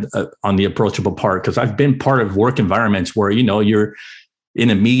the head on the approachable part, because I've been part of work environments where, you're in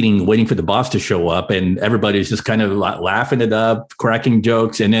a meeting waiting for the boss to show up, and everybody's just kind of laughing it up, cracking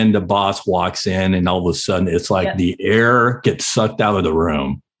jokes. And then the boss walks in, and all of a sudden it's like the air gets sucked out of the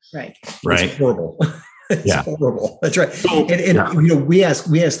room. Right. It's horrible. It's horrible. That's right. So, we ask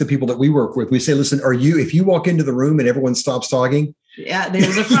the people that we work with, we say, listen, if you walk into the room and everyone stops talking,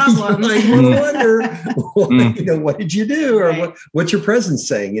 there's a problem. I wonder, what did you do? Or what's your presence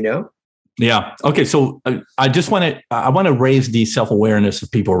saying, Yeah. Okay. So I want to raise the self-awareness of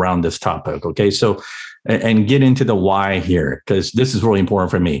people around this topic. Okay. So, and get into the why here, because this is really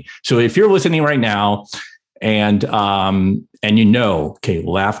important for me. So if you're listening right now and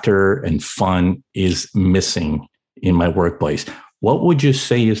laughter and fun is missing in my workplace, what would you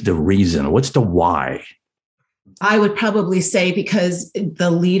say is the reason? What's the why? I would probably say because the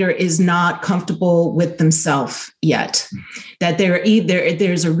leader is not comfortable with themselves yet, that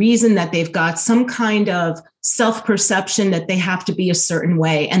there's a reason that they've got some kind of self-perception that they have to be a certain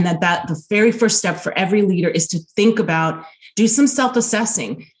way. And that the very first step for every leader is to think about, do some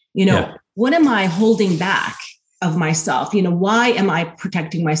self-assessing. What am I holding back of myself? Why am I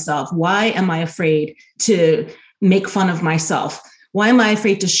protecting myself? Why am I afraid to make fun of myself? Why am I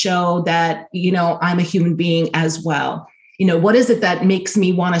afraid to show that, I'm a human being as well? What is it that makes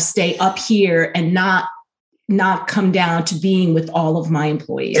me want to stay up here and not come down to being with all of my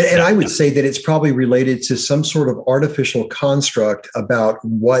employees? And I would say that it's probably related to some sort of artificial construct about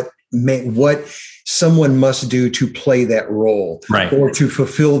what someone must do to play that role, right, or to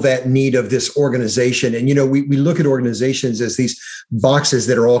fulfill that need of this organization. And, we look at organizations as these boxes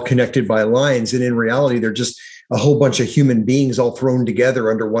that are all connected by lines. And in reality, they're just a whole bunch of human beings all thrown together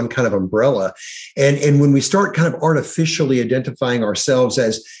under one kind of umbrella. And when we start kind of artificially identifying ourselves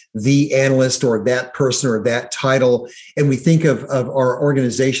as the analyst or that person or that title, and we think of our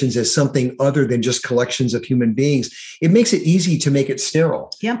organizations as something other than just collections of human beings, it makes it easy to make it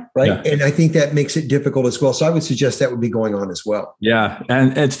sterile. Yeah. Right. Yeah. And I think that makes it difficult as well. So I would suggest that would be going on as well. Yeah.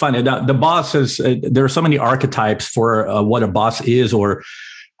 And it's funny. The boss is, there are so many archetypes for what a boss is or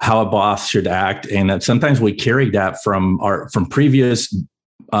how a boss should act. And sometimes we carry that from previous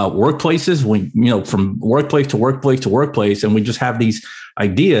workplaces, from workplace to workplace to workplace, and we just have these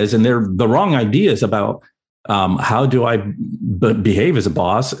ideas, and they're the wrong ideas about how do I behave as a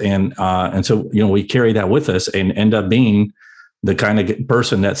boss, and so we carry that with us and end up being the kind of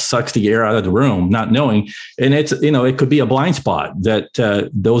person that sucks the air out of the room, not knowing. And it's it could be a blind spot that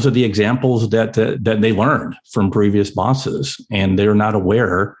those are the examples that they learned from previous bosses, and they're not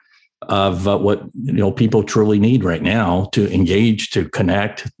aware of what people truly need right now to engage, to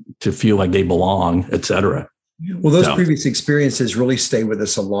connect, to feel like they belong, et cetera. Well, those previous experiences really stay with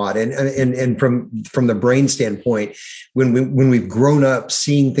us a lot, and from the brain standpoint, when we've grown up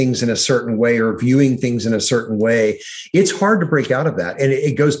seeing things in a certain way or viewing things in a certain way, it's hard to break out of that. And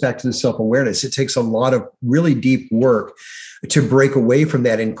it goes back to the self-awareness. It takes a lot of really deep work to break away from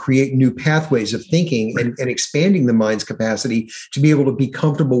that and create new pathways of thinking and expanding the mind's capacity to be able to be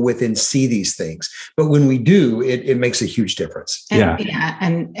comfortable with and see these things. But when we do, it makes a huge difference.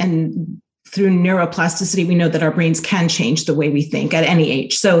 And through neuroplasticity, we know that our brains can change the way we think at any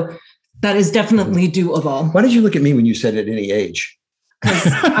age. So that is definitely doable. Why did you look at me when you said at any age?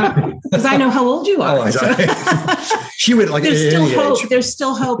 Because I know how old you are. She went like, there's still hope. Age. There's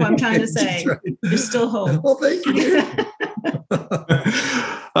still hope. I'm trying to say, right. There's still hope. Well, thank you.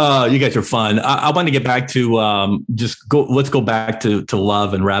 You guys are fun. I want to get back to let's go back to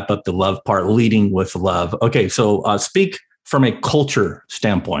love and wrap up the love part, leading with love. Okay. So speak from a culture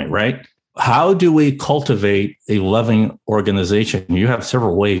standpoint, right? How do we cultivate a loving organization? You have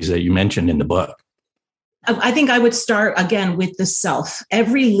several ways that you mentioned in the book. I think I would start again with the self.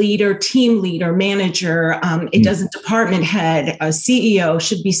 Every leader, team leader, manager, it doesn't department head, a CEO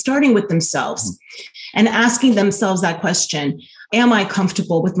should be starting with themselves and asking themselves that question. Am I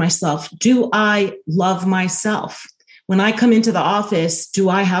comfortable with myself? Do I love myself? When I come into the office, do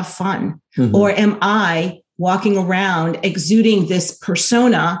I have fun? Mm-hmm. Or am I walking around exuding this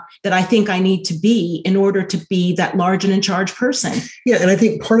persona that I think I need to be in order to be that large and in charge person? Yeah. And I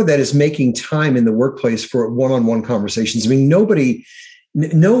think part of that is making time in the workplace for one-on-one conversations. I mean, no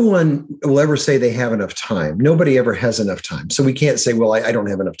one will ever say they have enough time. Nobody ever has enough time. So we can't say, well, I don't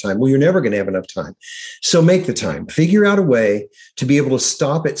have enough time. Well, you're never going to have enough time. So make the time. Figure out a way to be able to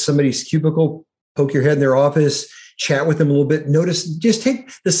stop at somebody's cubicle, poke your head in their office, chat with them a little bit. Notice, just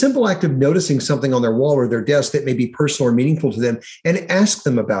take the simple act of noticing something on their wall or their desk that may be personal or meaningful to them, and ask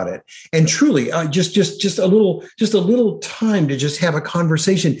them about it. And truly, just a little time to just have a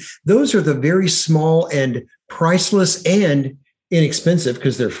conversation. Those are the very small and priceless and inexpensive,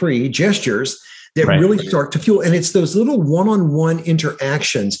 because they're free, gestures that really start to fuel. And it's those little one-on-one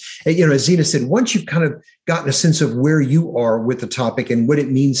interactions. And, as Zena said, once you've kind of gotten a sense of where you are with the topic and what it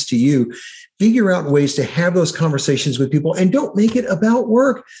means to you, figure out ways to have those conversations with people, and don't make it about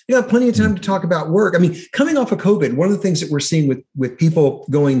work. You have plenty of time to talk about work. I mean, coming off of COVID, one of the things that we're seeing with people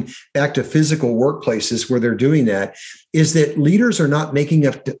going back to physical workplaces where they're doing that is that leaders are not making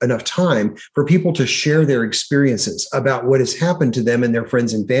enough time for people to share their experiences about what has happened to them and their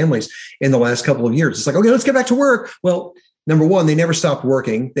friends and families in the last couple of years. It's like, okay, let's get back to work. Well, number one, they never stopped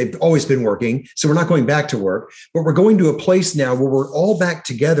working. They've always been working. So we're not going back to work, but we're going to a place now where we're all back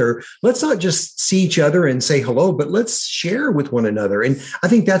together. Let's not just see each other and say hello, but let's share with one another. And I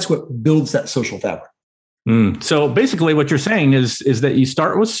think that's what builds that social fabric. So basically what you're saying is that you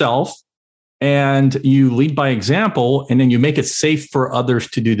start with self and you lead by example, and then you make it safe for others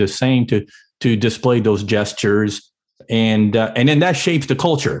to do the same, to display those gestures. And then that shapes the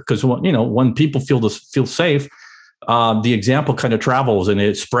culture, because when people feel safe, the example kind of travels and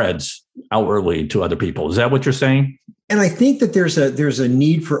it spreads outwardly to other people. Is that what you're saying? And I think that there's a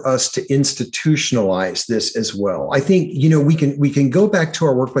need for us to institutionalize this as well. I think, we can go back to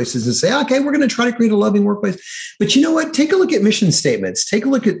our workplaces and say, okay, we're going to try to create a loving workplace. But you know what? Take a look at mission statements. Take a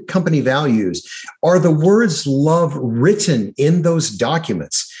look at company values. Are the words love written in those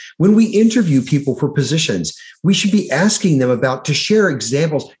documents? When we interview people for positions, we should be asking them to share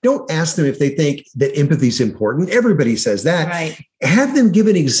examples. Don't ask them if they think that empathy is important. Everybody says that. Right. Have them give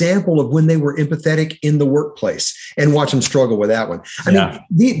an example of when they were empathetic in the workplace and watch them struggle with that one. I mean,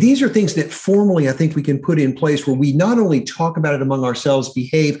 these are things that formally I think we can put in place where we not only talk about it among ourselves,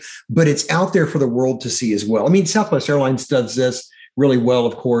 behave, but it's out there for the world to see as well. I mean, Southwest Airlines does this really well,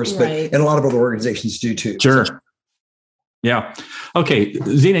 of course, and a lot of other organizations do too. Sure. Yeah. Okay.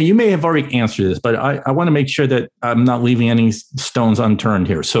 Zena, you may have already answered this, but I want to make sure that I'm not leaving any stones unturned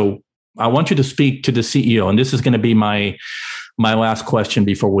here. So I want you to speak to the CEO, and this is going to be my last question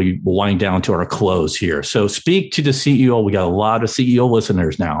before we wind down to our close here. So speak to the CEO. We got a lot of CEO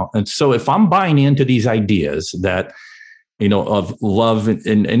listeners now. And so if I'm buying into these ideas that, of love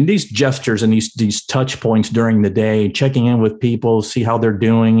and these gestures and these touch points during the day, checking in with people, see how they're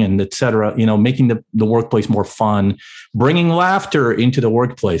doing, and et cetera, making the workplace more fun, bringing laughter into the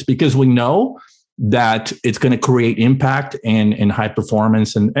workplace, because we know that it's going to create impact and high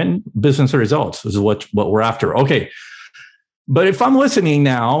performance and business results. This is what we're after. Okay. But if I'm listening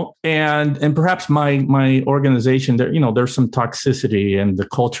now and perhaps my organization, there's some toxicity and the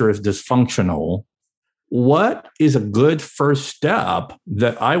culture is dysfunctional, what is a good first step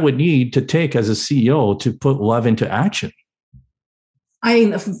that I would need to take as a CEO to put love into action? I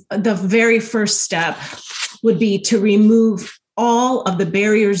think the very first step would be to remove all of the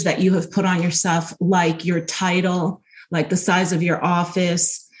barriers that you have put on yourself, like your title, like the size of your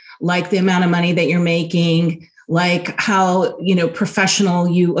office, like the amount of money that you're making, like how, professional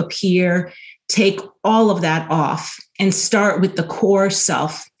you appear. Take all of that off and start with the core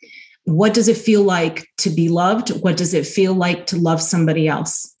self. What does it feel like to be loved? What does it feel like to love somebody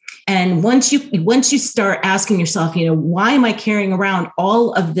else? And once you start asking yourself, why am I carrying around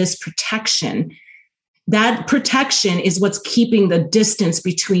all of this protection? That protection is what's keeping the distance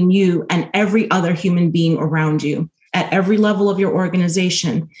between you and every other human being around you at every level of your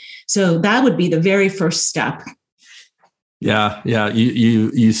organization. So that would be the very first step. Yeah.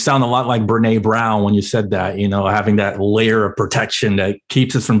 You sound a lot like Brene Brown when you said that, having that layer of protection that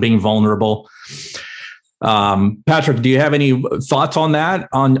keeps us from being vulnerable. Patrick, do you have any thoughts on that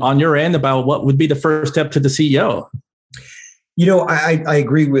on your end about what would be the first step to the CEO? I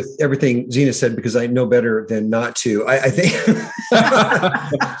agree with everything Zena said because I know better than not to. I think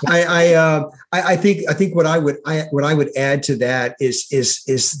I think what I would add to that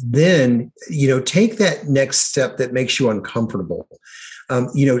is then take that next step that makes you uncomfortable.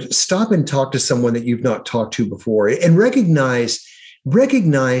 Stop and talk to someone that you've not talked to before, and recognize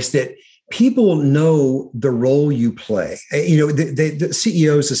that people know the role you play. The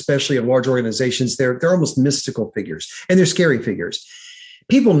CEOs, especially of large organizations, they're almost mystical figures, and they're scary figures.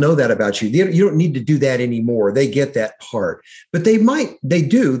 People know that about you. You don't need to do that anymore. They get that part, but they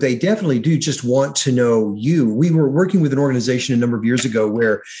definitely do just want to know you. We were working with an organization a number of years ago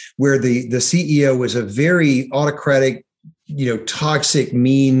where the CEO was a very autocratic, toxic,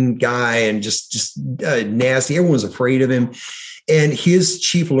 mean guy, and just nasty. Everyone was afraid of him. And his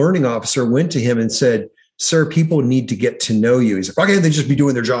chief learning officer went to him and said, "Sir, people need to get to know you." He's like, "Why can't they just be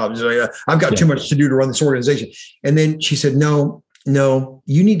doing their jobs? I've got too much to do to run this organization." And then she said, No,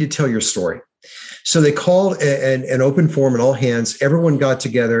 you need to tell your story. So they called an open forum and all hands. Everyone got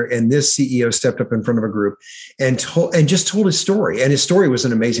together, and this CEO stepped up in front of a group and just told his story. And his story was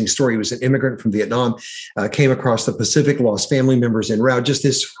an amazing story. He was an immigrant from Vietnam, came across the Pacific, lost family members en route. Just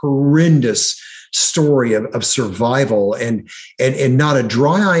this horrendous story of survival and not a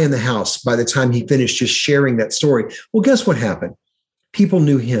dry eye in the house by the time he finished just sharing that story. Well, guess what happened? People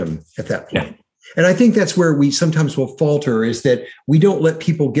knew him at that point. Yeah. And I think that's where we sometimes will falter, is that we don't let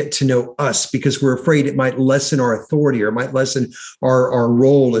people get to know us because we're afraid it might lessen our authority or it might lessen our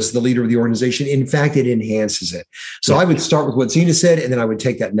role as the leader of the organization. In fact, it enhances it. So I would start with what Zena said, and then I would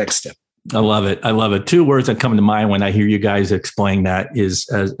take that next step. I love it. Two words that come to mind when I hear you guys explain that is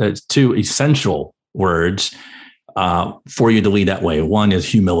as two essential words for you to lead that way. One is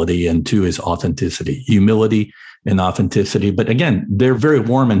humility, and two is authenticity. Humility and authenticity. But again, they're very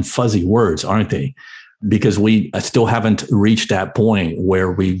warm and fuzzy words, aren't they? Because we still haven't reached that point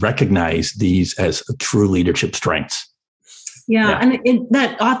where we recognize these as true leadership strengths. Yeah. And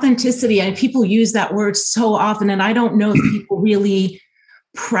that authenticity, and people use that word so often, and I don't know if people really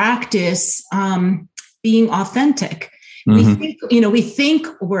practice being authentic. Mm-hmm. We think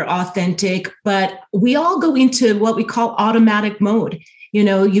we're authentic, but we all go into what we call automatic mode.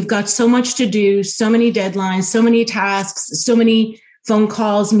 You've got so much to do, so many deadlines, so many tasks, so many phone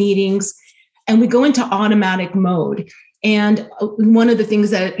calls, meetings, and we go into automatic mode. And one of the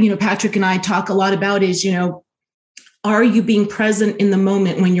things that, Patrick and I talk a lot about is, are you being present in the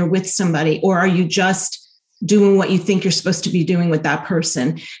moment when you're with somebody, or are you just doing what you think you're supposed to be doing with that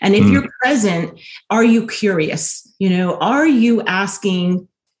person? And if you're present, are you curious? Are you asking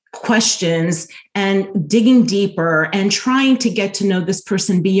questions and digging deeper and trying to get to know this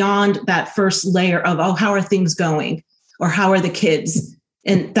person beyond that first layer of, oh, how are things going? Or how are the kids?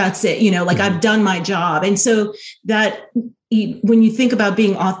 And that's it, I've done my job. And so that when you think about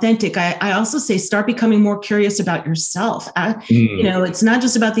being authentic, I also say start becoming more curious about yourself. It's not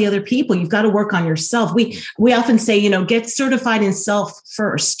just about the other people. You've got to work on yourself. We often say, get certified in self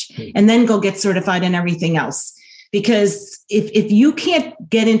first, and then go get certified in everything else. Because if you can't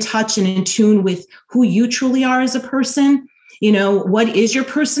get in touch and in tune with who you truly are as a person, what is your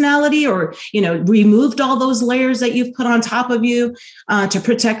personality, or, removed all those layers that you've put on top of you to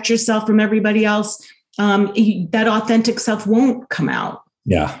protect yourself from everybody else, that authentic self won't come out.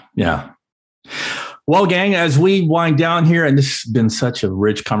 Yeah. Well, gang, as we wind down here, and this has been such a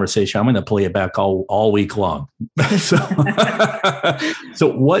rich conversation, I'm going to play it back all week long. So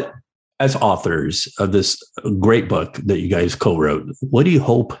what, as authors of this great book that you guys co-wrote, what do you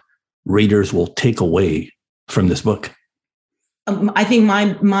hope readers will take away from this book? I think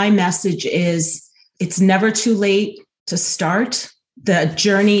my message is It's never too late to start. The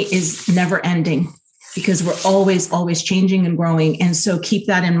journey is never ending because we're always changing and growing. And so keep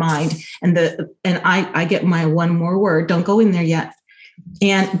that in mind. And I get my one more word, don't go in there yet.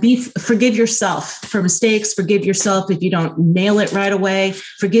 And forgive yourself for mistakes. Forgive yourself if you don't nail it right away.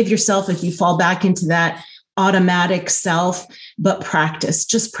 Forgive yourself if you fall back into that automatic self, but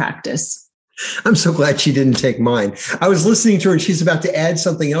just practice. I'm so glad she didn't take mine. I was listening to her and she's about to add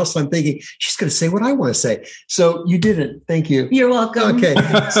something else. I'm thinking she's going to say what I want to say. So you didn't. Thank you. You're welcome. Okay.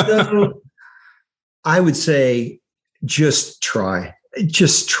 So I would say just try.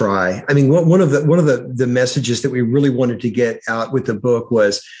 Just try. I mean, one of the messages that we really wanted to get out with the book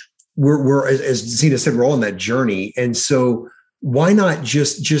was we're as Zena said, we're all on that journey. And so why not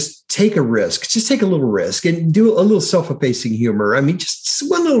just take a risk, just take a little risk and do a little self-effacing humor. I mean, just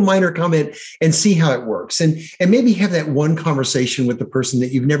one little minor comment and see how it works. And maybe have that one conversation with the person that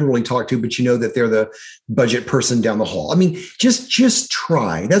you've never really talked to, but you know that they're the budget person down the hall. I mean, just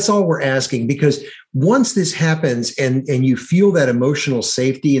try. That's all we're asking, because once this happens and you feel that emotional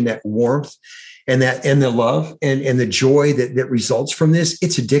safety and that warmth and the love and the joy that results from this,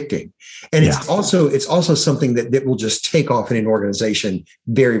 it's addicting. And it's also something that will just take off in an organization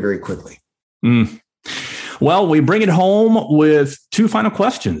very, very quickly. Well, we bring it home with two final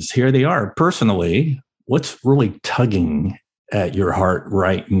questions. Here they are. Personally, what's really tugging at your heart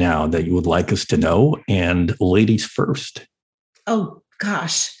right now that you would like us to know? And ladies first. Oh,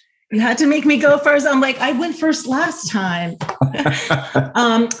 gosh. You had to make me go first. I'm like, I went first last time.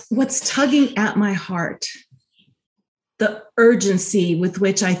 What's tugging at my heart? The urgency with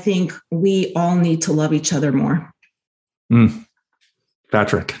which I think we all need to love each other more.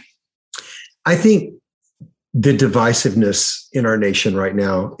 Patrick. I think the divisiveness in our nation right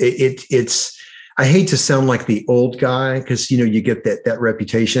now, it's, I hate to sound like the old guy because, you get that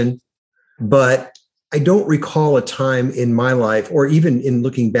reputation, but I don't recall a time in my life or even in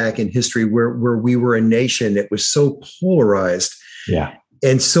looking back in history where we were a nation that was so polarized. Yeah.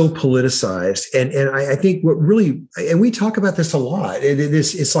 And so politicized. And I think what really, and we talk about this a lot,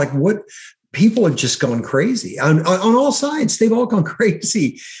 it's like what people have just gone crazy on all sides. They've all gone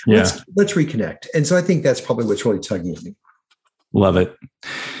crazy. Yeah. Let's reconnect. And so I think that's probably what's really tugging at me. Love it.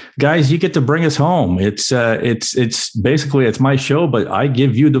 Guys, you get to bring us home. It's basically, it's my show, but I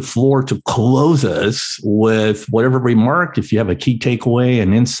give you the floor to close us with whatever remark. If you have a key takeaway,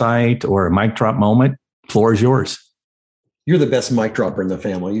 an insight, or a mic drop moment, floor is yours. You're the best mic dropper in the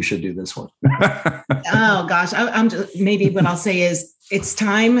family. You should do this one. Oh gosh. I'm just, maybe what I'll say is it's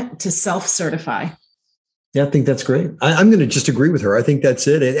time to self-certify. Yeah, I think that's great. I'm going to just agree with her. I think that's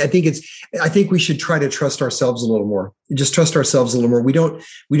it. I think we should try to trust ourselves a little more. Just trust ourselves a little more. We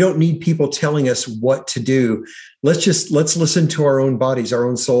don't need people telling us what to do. Let's listen to our own bodies, our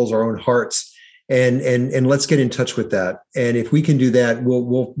own souls, our own hearts, and let's get in touch with that. And if we can do that,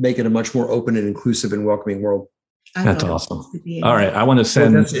 we'll make it a much more open and inclusive and welcoming world. That's awesome. All right. I want to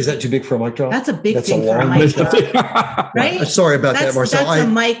send. Is that too big for a mic drop? That's a big thing for a mic drop. Right? Sorry about that, Marcel. That's a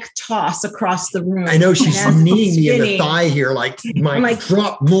mic toss across the room. I know she's kneeing me in the thigh here, like mic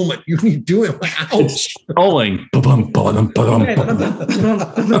drop moment. You're doing it. Ouch. Rolling.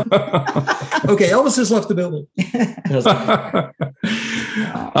 Okay, Elvis has left the building.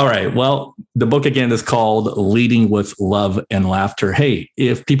 All right. Well, the book again is called Leading with Love and Laughter. Hey,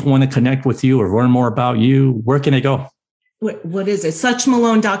 if people want to connect with you or learn more about you, where can they go? What is it?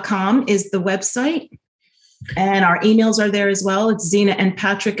 SuchMalone.com is the website. And our emails are there as well. It's Zena and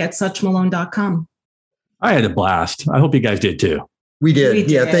Patrick at SuchMalone.com. I had a blast. I hope you guys did too. We did.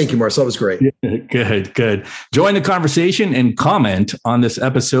 Yeah. Thank you, Marcel. That was great. Good. Join the conversation and comment on this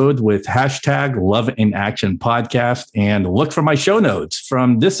episode with hashtag Love in Action Podcast, and look for my show notes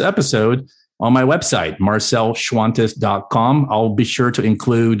from this episode on my website, marcelschwantes.com. I'll be sure to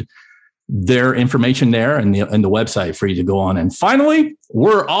include their information there and the website for you to go on. And finally,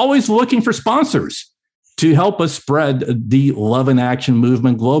 we're always looking for sponsors to help us spread the Love in Action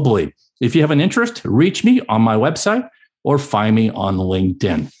movement globally. If you have an interest, reach me on my website or find me on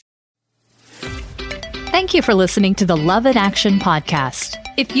LinkedIn. Thank you for listening to the Love in Action podcast.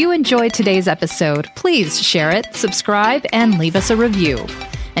 If you enjoyed today's episode, please share it, subscribe, and leave us a review.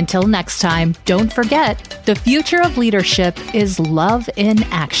 Until next time, don't forget, the future of leadership is love in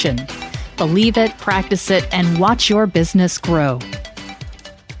action. Believe it, practice it, and watch your business grow.